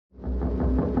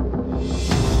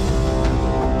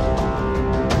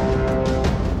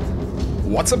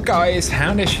What's up guys,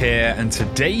 Houndish here, and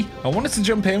today I wanted to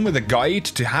jump in with a guide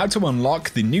to how to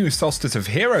unlock the new Solstice of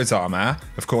Heroes armor.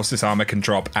 Of course this armor can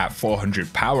drop at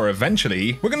 400 power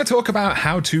eventually. We're going to talk about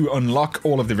how to unlock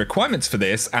all of the requirements for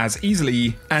this as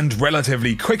easily and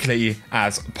relatively quickly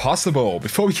as possible.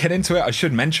 Before we get into it, I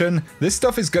should mention, this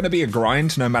stuff is going to be a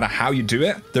grind no matter how you do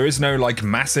it. There is no like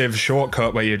massive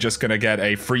shortcut where you're just going to get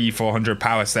a free 400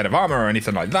 power set of armor or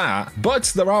anything like that, but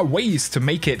there are ways to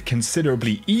make it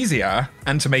considerably easier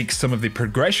and to make some of the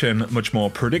progression much more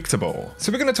predictable.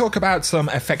 So we're going to talk about some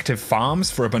effective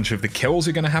farms for a bunch of the kills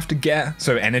you're going to have to get.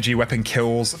 So energy weapon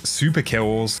kills, super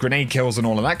kills, grenade kills and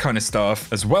all of that kind of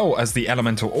stuff, as well as the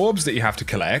elemental orbs that you have to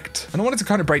collect. And I wanted to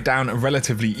kind of break down a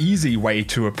relatively easy way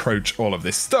to approach all of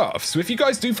this stuff. So if you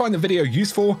guys do find the video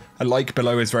useful, a like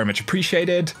below is very much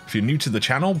appreciated. If you're new to the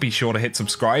channel, be sure to hit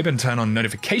subscribe and turn on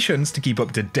notifications to keep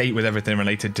up to date with everything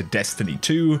related to Destiny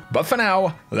 2. But for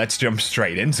now, let's jump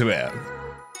straight into it.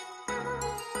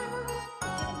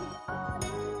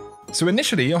 So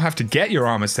initially you'll have to get your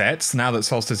armor sets. Now that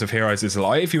Solstice of Heroes is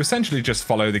live, you essentially just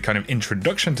follow the kind of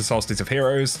introduction to Solstice of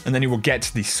Heroes, and then you will get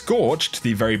the Scorched,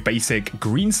 the very basic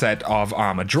green set of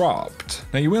armor dropped.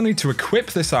 Now you will need to equip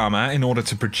this armor in order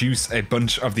to produce a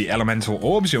bunch of the elemental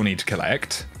orbs you'll need to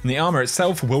collect, and the armor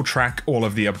itself will track all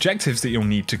of the objectives that you'll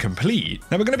need to complete.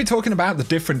 Now we're going to be talking about the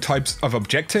different types of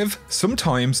objective.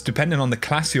 Sometimes, depending on the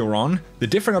class you're on, the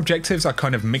different objectives are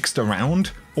kind of mixed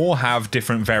around or have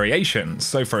different variations.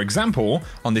 So for example,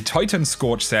 on the Titan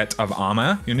Scorch set of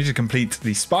armor, you'll need to complete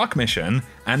the Spark mission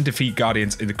and defeat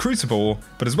Guardians in the Crucible,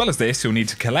 but as well as this, you'll need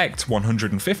to collect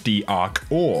 150 Arc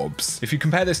Orbs. If you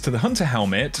compare this to the Hunter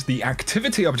helmet, the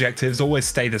activity objectives always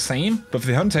stay the same, but for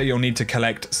the Hunter, you'll need to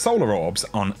collect Solar Orbs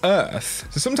on Earth.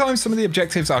 So sometimes some of the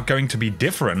objectives are going to be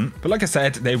different, but like I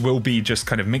said, they will be just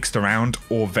kind of mixed around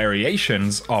or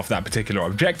variations of that particular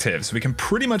objective. So we can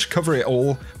pretty much cover it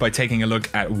all by taking a look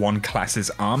at one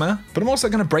class's armor, but I'm also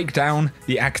going to break down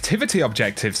the activity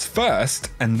objectives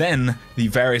first, and then the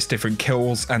various different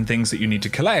kills and things that you need to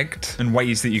collect and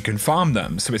ways that you can farm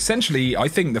them. So essentially, I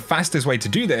think the fastest way to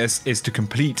do this is to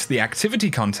complete the activity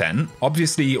content.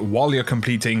 Obviously, while you're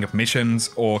completing missions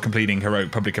or completing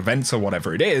heroic public events or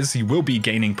whatever it is, you will be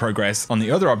gaining progress on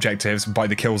the other objectives by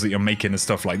the kills that you're making and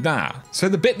stuff like that. So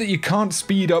the bit that you can't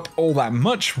speed up all that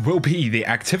much will be the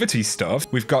activity stuff.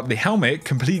 We've got the helmet,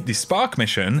 complete the Spark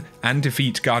mission and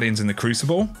defeat Guardians in the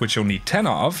Crucible, which you'll need 10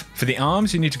 of. For the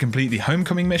arms, you need to complete the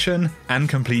Homecoming mission and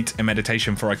complete a meditation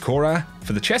for Ikora.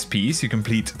 For the chest piece, you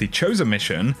complete the Chosen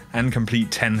mission and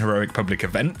complete 10 heroic public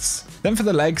events. Then for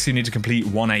the legs, you need to complete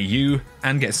 1 AU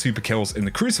and get super kills in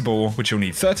the Crucible, which you'll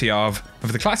need 30 of. And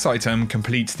for the class item,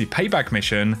 complete the Payback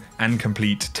mission and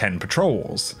complete 10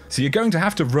 patrols. So you're going to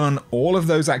have to run all of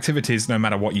those activities no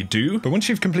matter what you do, but once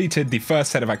you've completed the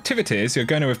first set of activities, you're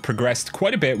going to have progressed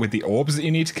quite a bit with the orbs that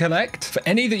you need to collect. For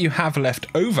any that you have left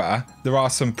over, there are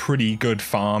some pretty good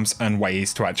farms and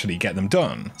ways to actually get them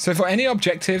done. So for any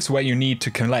objectives where you need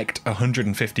to collect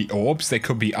 150 orbs, they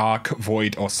could be Arc,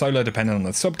 Void, or Solar depending on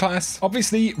the subclass.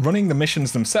 Obviously, running the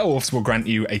missions themselves will grant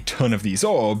you a ton of these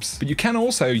orbs, but you can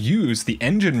also use the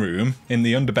engine room in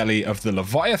the underbelly of the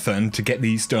Leviathan to get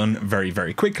these done very,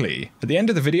 very quickly. At the end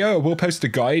of the video, I will post a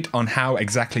guide on how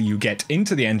exactly you get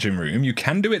into the engine room. You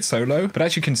can do it solo, but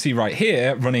as you can see right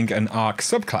here, running an Arc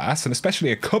subclass, and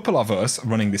especially a couple of us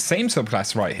running the same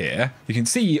subclass right here, you can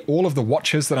see all of the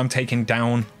watchers that I'm taking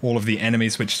down, all of the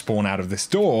enemies which spawn out of this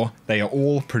door, they are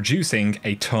all producing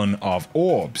a ton of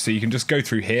orbs. So you can just go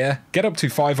through here, get up to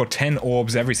 5 or 10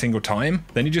 orbs every single time,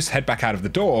 then you just head back out of the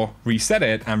door, reset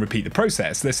it, and repeat the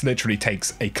process. This literally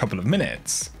takes a couple of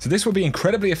minutes. So this will be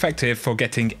incredibly effective for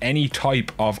getting any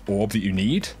type of orb that you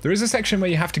need. There is a section where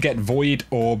you have to get Void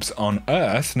orbs on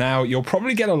Earth. Now, you'll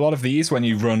probably get a lot of these when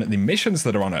you run the missions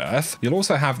that are on Earth. You'll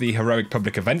also have the heroic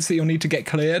public events that you'll need to get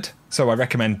cleared. So I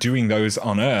recommend doing those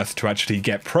on Earth to actually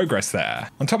get progress there.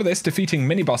 On top of this, defeating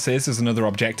mini-bosses is another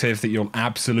objective that you'll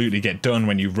absolutely get done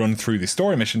when you run through the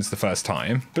story missions the first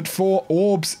time. But for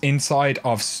orbs inside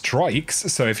of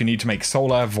strikes, so if you need to make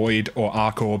Solar, Void, or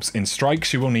Arc orbs in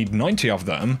strikes, you will need 90 of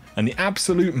them. And the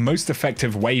absolute most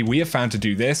effective way we have found to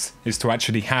do this is to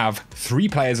actually have 3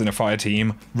 players in a fire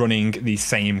team running the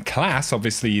same class,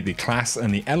 obviously the class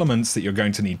and the elements that you're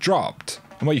going to need dropped.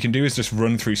 And what you can do is just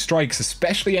run through strikes,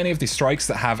 especially any of the strikes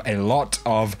that have a lot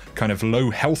of kind of low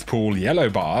health pool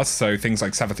yellow bars. So things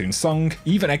like Savathun's Song,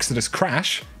 even Exodus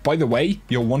Crash By the way,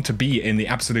 you'll want to be in the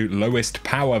absolute lowest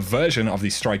power version of the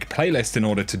strike playlist in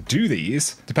order to do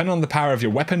these. Depending on the power of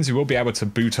your weapons, you will be able to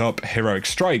boot up heroic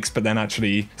strikes, but then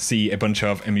actually see a bunch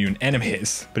of immune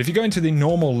enemies. But if you go into the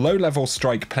normal low-level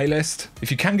strike playlist,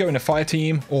 if you can go in a fire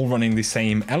team, all running the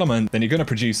same element, then you're going to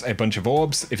produce a bunch of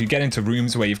orbs. If you get into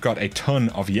rooms where you've got a ton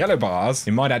of yellow bars,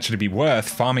 it might actually be worth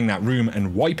farming that room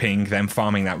and wiping, then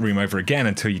farming that room over again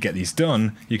until you get these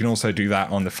done. You can also do that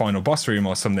on the final boss room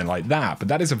or something like that, but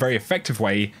that is a very effective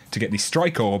way to get these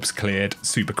strike orbs cleared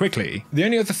super quickly. The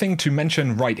only other thing to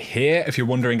mention right here, if you're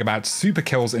wondering about super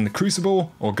kills in the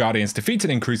Crucible or Guardians defeated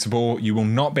in Crucible, you will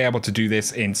not be able to do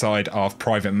this inside of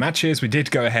private matches. We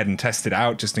did go ahead and test it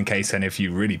out just in case any of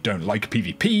you really don't like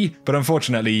PvP, but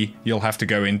unfortunately you'll have to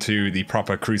go into the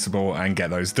proper Crucible and get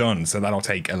those done, so that'll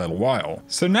take a little while.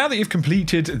 So now that you've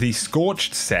completed the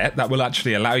Scorched set, that will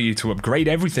actually allow you to upgrade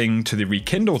everything to the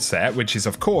Rekindled set, which is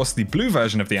of course the blue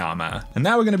version of the armor. And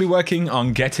now we're going to be working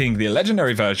on getting the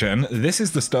legendary version. This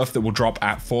is the stuff that will drop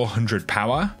at 400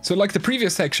 power. So like the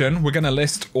previous section, we're going to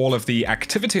list all of the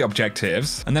activity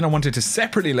objectives, and then I wanted to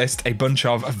separately list a bunch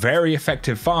of very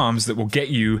effective farms that will get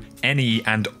you any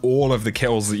and all of the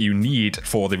kills that you need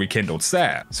for the Rekindled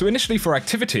set. So initially for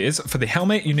activities, for the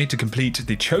helmet you need to complete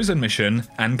the Chosen mission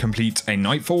and complete a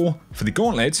Nightfall. For the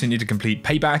gauntlets you need to complete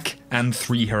Payback and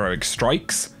 3 heroic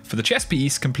strikes. For the chest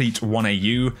piece, complete 1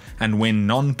 AU and win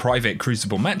non-private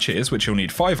Crucible matches, which you'll need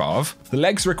 5 of. The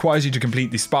legs requires you to complete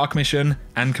the Spark mission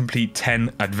and complete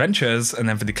 10 adventures, and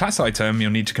then for the class item, you'll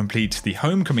need to complete the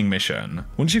Homecoming mission.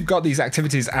 Once you've got these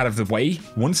activities out of the way,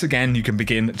 once again, you can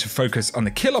begin to focus on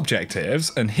the kill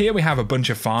objectives, and here we have a bunch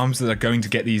of farms that are going to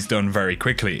get these done very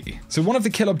quickly. So one of the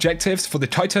kill objectives for the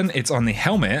Titan, it's on the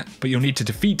helmet, but you'll need to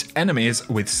defeat enemies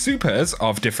with supers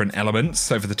of different elements.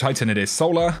 So for the Titan, it is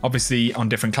solar. Obviously, on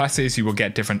different classes you will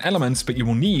get different elements, but you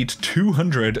will need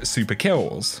 200 super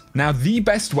kills. Now the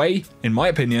best way, in my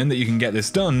opinion, that you can get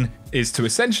this done is to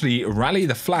essentially rally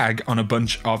the flag on a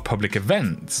bunch of public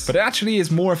events. But it actually is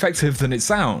more effective than it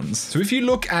sounds. So if you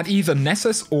look at either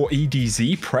Nessus or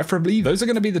EDZ preferably, those are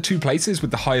going to be the 2 places with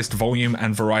the highest volume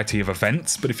and variety of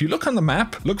events. But if you look on the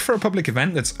map, look for a public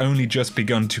event that's only just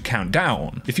begun to count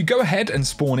down. If you go ahead and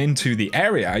spawn into the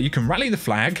area, you can rally the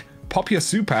flag, pop your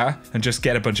super and just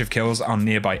get a bunch of kills on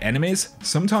nearby enemies.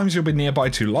 Sometimes you'll be nearby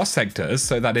to lost sectors,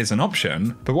 so that is an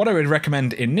option. But what I would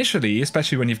recommend initially,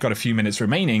 especially when you've got a few minutes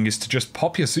remaining, is to just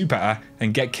pop your super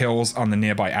and get kills on the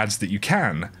nearby ads that you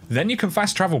can. Then you can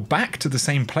fast travel back to the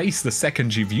same place the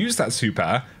second you've used that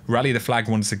super, rally the flag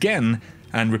once again,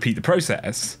 and repeat the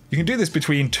process. You can do this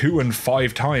between 2 and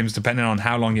 5 times depending on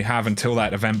how long you have until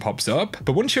that event pops up,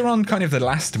 but once you're on kind of the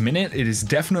last minute, it is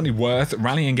definitely worth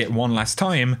rallying it one last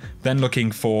time, then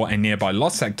looking for a nearby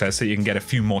lost sector so you can get a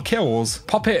few more kills,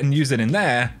 pop it and use it in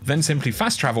there, then simply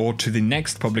fast travel to the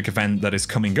next public event that is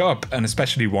coming up, and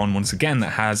especially one once again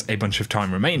that has a bunch of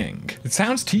time remaining. It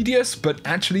sounds tedious, but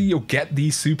actually you'll get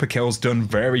these super kills done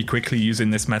very quickly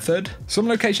using this method. Some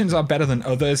locations are better than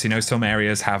others, you know, some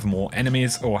areas have more enemies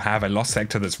or have a lost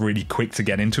sector that's really quick to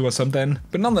get into or something.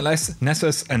 But nonetheless,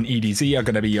 Nessus and EDZ are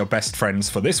going to be your best friends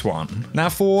for this one. Now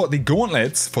for the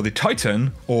gauntlets, for the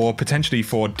Titan, or potentially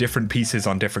for different pieces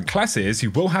on different classes, you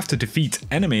will have to defeat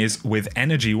enemies with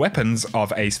energy weapons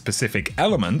of a specific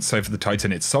element. So for the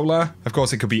Titan, it's solar. Of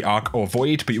course, it could be arc or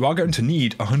void, but you are going to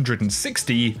need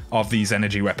 160 of these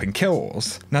energy weapon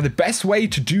kills. Now, the best way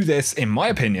to do this, in my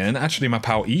opinion, actually my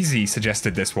pal Easy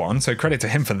suggested this one, so credit to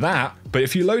him for that. But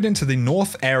if you load into the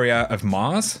north area of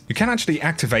Mars, you can actually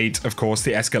activate, of course,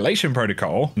 the escalation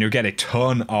protocol, and you'll get a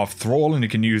ton of thrall, and you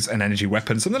can use an energy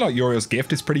weapon. Something like Uriel's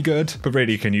gift is pretty good, but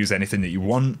really you can use anything that you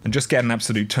want and just get an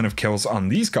absolute ton of kills on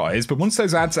these guys. But once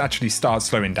those ads actually start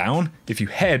slowing down, if you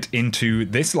head into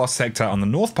this lost sector on the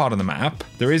north part of the map,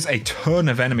 there is a ton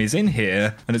of enemies in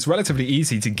here, and it's relatively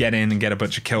easy to get in and get a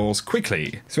bunch of kills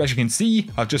quickly. So as you can see,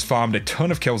 I've just farmed a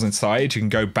ton of kills inside. You can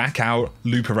go back out,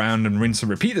 loop around, and rinse and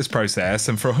repeat this process,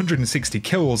 and for 160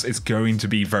 kills, it's going to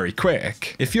be very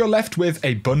quick. If you're left with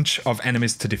a bunch of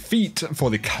enemies to defeat for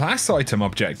the class item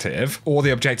objective, or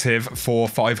the objective for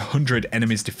 500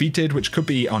 enemies defeated, which could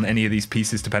be on any of these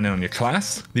pieces depending on your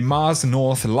class, the Mars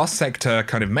North Lost Sector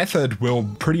kind of method will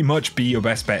pretty much be your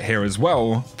best bet here as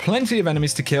well. Plenty of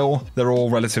enemies to kill, they're all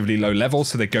relatively low level,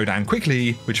 so they go down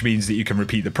quickly, which means that you can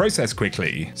repeat the process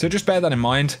quickly. So just bear that in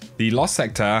mind. The Lost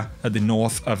Sector at the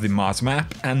north of the Mars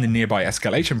map and the nearby escalation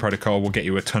escalation protocol will get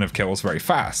you a ton of kills very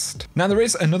fast. Now there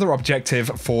is another objective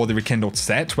for the rekindled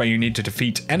set where you need to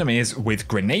defeat enemies with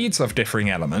grenades of differing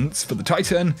elements. For the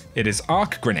Titan, it is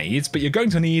arc grenades, but you're going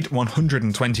to need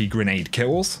 120 grenade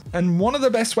kills. And one of the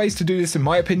best ways to do this, in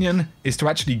my opinion, is to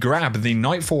actually grab the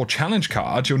Nightfall challenge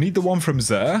card. You'll need the one from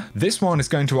Xur. This one is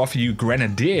going to offer you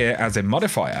Grenadier as a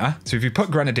modifier. So if you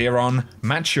put Grenadier on,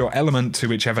 match your element to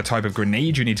whichever type of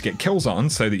grenade you need to get kills on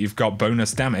so that you've got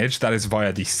bonus damage. That is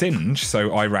via the Singe,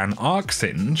 so I ran Arc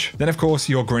Singe. Then of course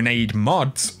your grenade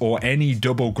mods or any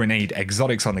double grenade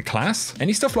exotics on the class.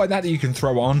 Any stuff like that you can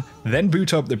throw on, then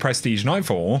boot up the Prestige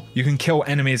Nightfall. You can kill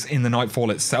enemies in the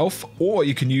Nightfall itself, or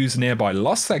you can use nearby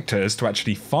lost sectors to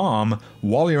actually farm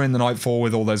while you're in the Nightfall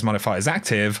with all those modifiers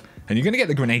active, and you're going to get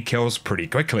the grenade kills pretty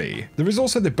quickly. There is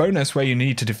also the bonus where you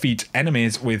need to defeat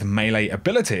enemies with melee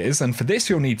abilities, and for this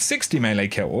you'll need 60 melee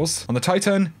kills. On the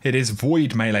Titan, it is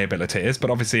void melee abilities, but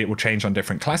obviously it will change on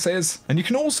different classes. And you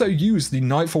can also use the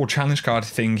Nightfall challenge card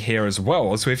thing here as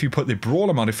well, so if you put the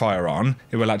Brawler modifier on,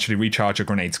 it will actually recharge your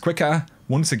grenades quicker.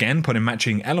 Once again, put a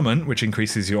matching element, which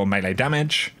increases your melee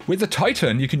damage. With the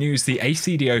Titan, you can use the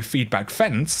ACDO feedback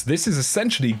fence. This is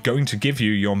essentially going to give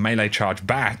you your melee charge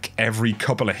back every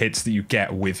couple of hits that you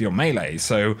get with your melee.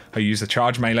 So I use a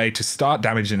charge melee to start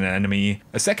damaging an enemy,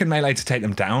 a second melee to take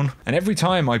them down, and every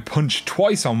time I punch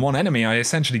twice on one enemy, I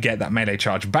essentially get that melee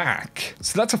charge back.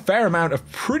 So that's a fair amount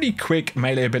of pretty quick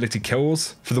melee ability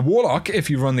kills. For the Warlock, if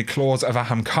you run the Claws of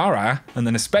Ahamkara, and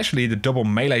then especially the double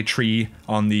melee tree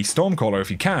on the Stormcaller if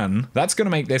you can, that's going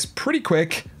to make this pretty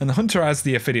quick. And the Hunter has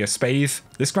the Ophidia Spathe.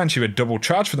 This grants you a double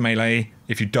charge for the melee.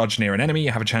 If you dodge near an enemy,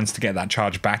 you have a chance to get that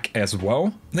charge back as well.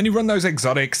 And then you run those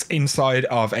exotics inside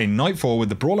of a Nightfall with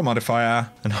the Brawler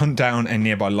modifier and hunt down a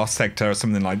nearby lost sector or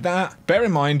something like that. Bear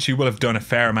in mind, you will have done a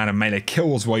fair amount of melee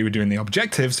kills while you were doing the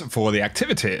objectives for the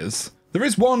activities. There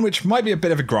is one which might be a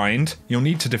bit of a grind. You'll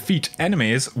need to defeat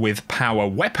enemies with power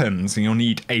weapons, and you'll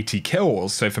need 80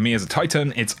 kills. So for me as a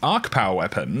Titan, it's arc power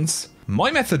weapons.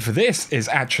 My method for this is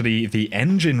actually the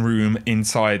engine room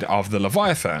inside of the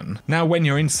Leviathan. Now, when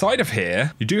you're inside of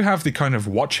here, you do have the kind of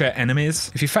watcher enemies.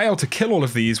 If you fail to kill all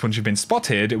of these once you've been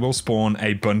spotted, it will spawn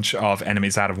a bunch of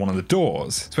enemies out of one of the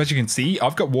doors. So as you can see,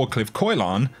 I've got Wardcliff Coil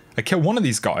on. I kill one of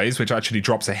these guys, which actually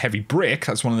drops a heavy brick.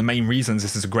 That's one of the main reasons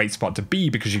this is a great spot to be,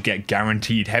 because you get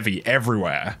guaranteed heavy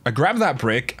everywhere. I grab that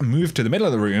brick, move to the middle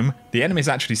of the room. The enemies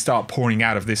actually start pouring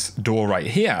out of this door right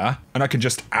here, and I can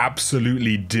just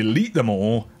absolutely delete them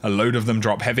all. A load of them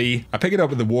drop heavy. I pick it up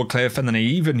with the Wardcliff, and then I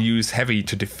even use heavy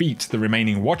to defeat the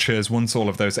remaining watchers. Once all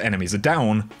of those enemies are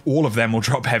down, all of them will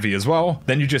drop heavy as well.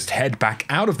 Then you just head back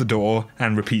out of the door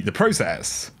and repeat the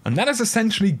process. And that is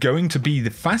essentially going to be the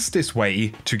fastest way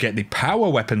to get the power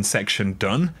weapon section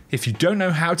done. If you don't know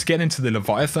how to get into the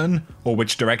Leviathan or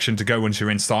which direction to go once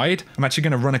you're inside, I'm actually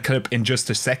going to run a clip in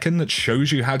just a second that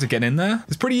shows you how to get in there.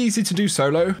 It's pretty easy to do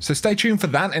solo, so stay tuned for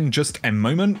that in just a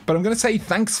moment. But I'm going to say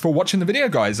thanks for watching the video,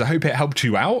 guys. I hope it helped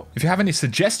you out. If you have any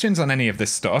suggestions on any of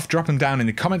this stuff, drop them down in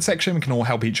the comment section. We can all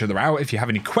help each other out. If you have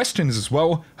any questions as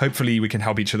well, hopefully we can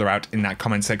help each other out in that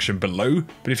comment section below.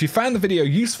 But if you found the video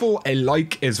useful, a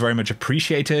like is very much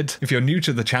appreciated. If you're new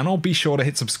to the channel, be sure to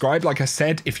hit subscribe, like I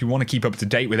said, if you want to keep up to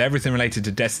date with everything related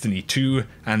to Destiny 2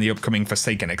 and the upcoming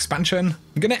Forsaken expansion.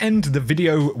 I'm going to end the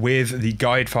video with the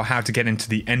guide for how to get into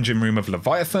the engine room of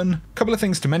Leviathan. A couple of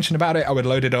things to mention about it. I would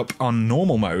load it up on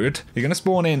normal mode. You're going to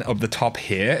spawn in up the top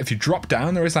here. If you drop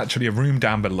down, there is actually a room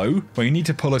down below where you need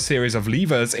to pull a series of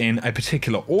levers in a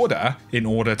particular order in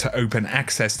order to open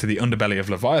access to the underbelly of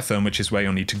Leviathan, which is where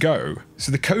you'll need to go.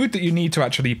 So the code that you need to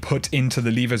actually put into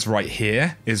the levers right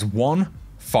here is 1,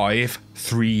 5,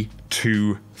 3,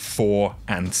 2, 4,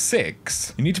 and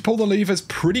 6. You need to pull the levers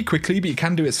pretty quickly, but you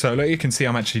can do it solo. You can see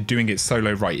I'm actually doing it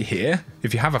solo right here.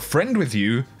 If you have a friend with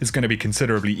you, it's going to be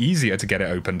considerably easier to get it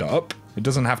opened up. It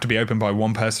doesn't have to be opened by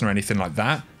one person or anything like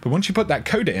that. But once you put that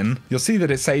code in, you'll see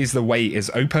that it says the way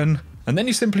is open. And then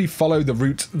you simply follow the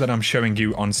route that I'm showing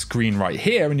you on screen right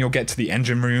here, and you'll get to the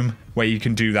engine room where you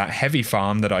can do that heavy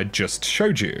farm that I just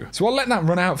showed you. So I'll let that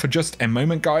run out for just a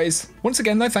moment, guys. Once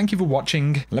again, though, thank you for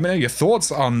watching. Let me know your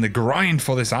thoughts on the grind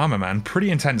for this armor, man.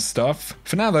 Pretty intense stuff.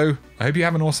 For now, though, I hope you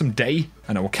have an awesome day,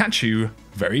 and I will catch you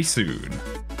very soon.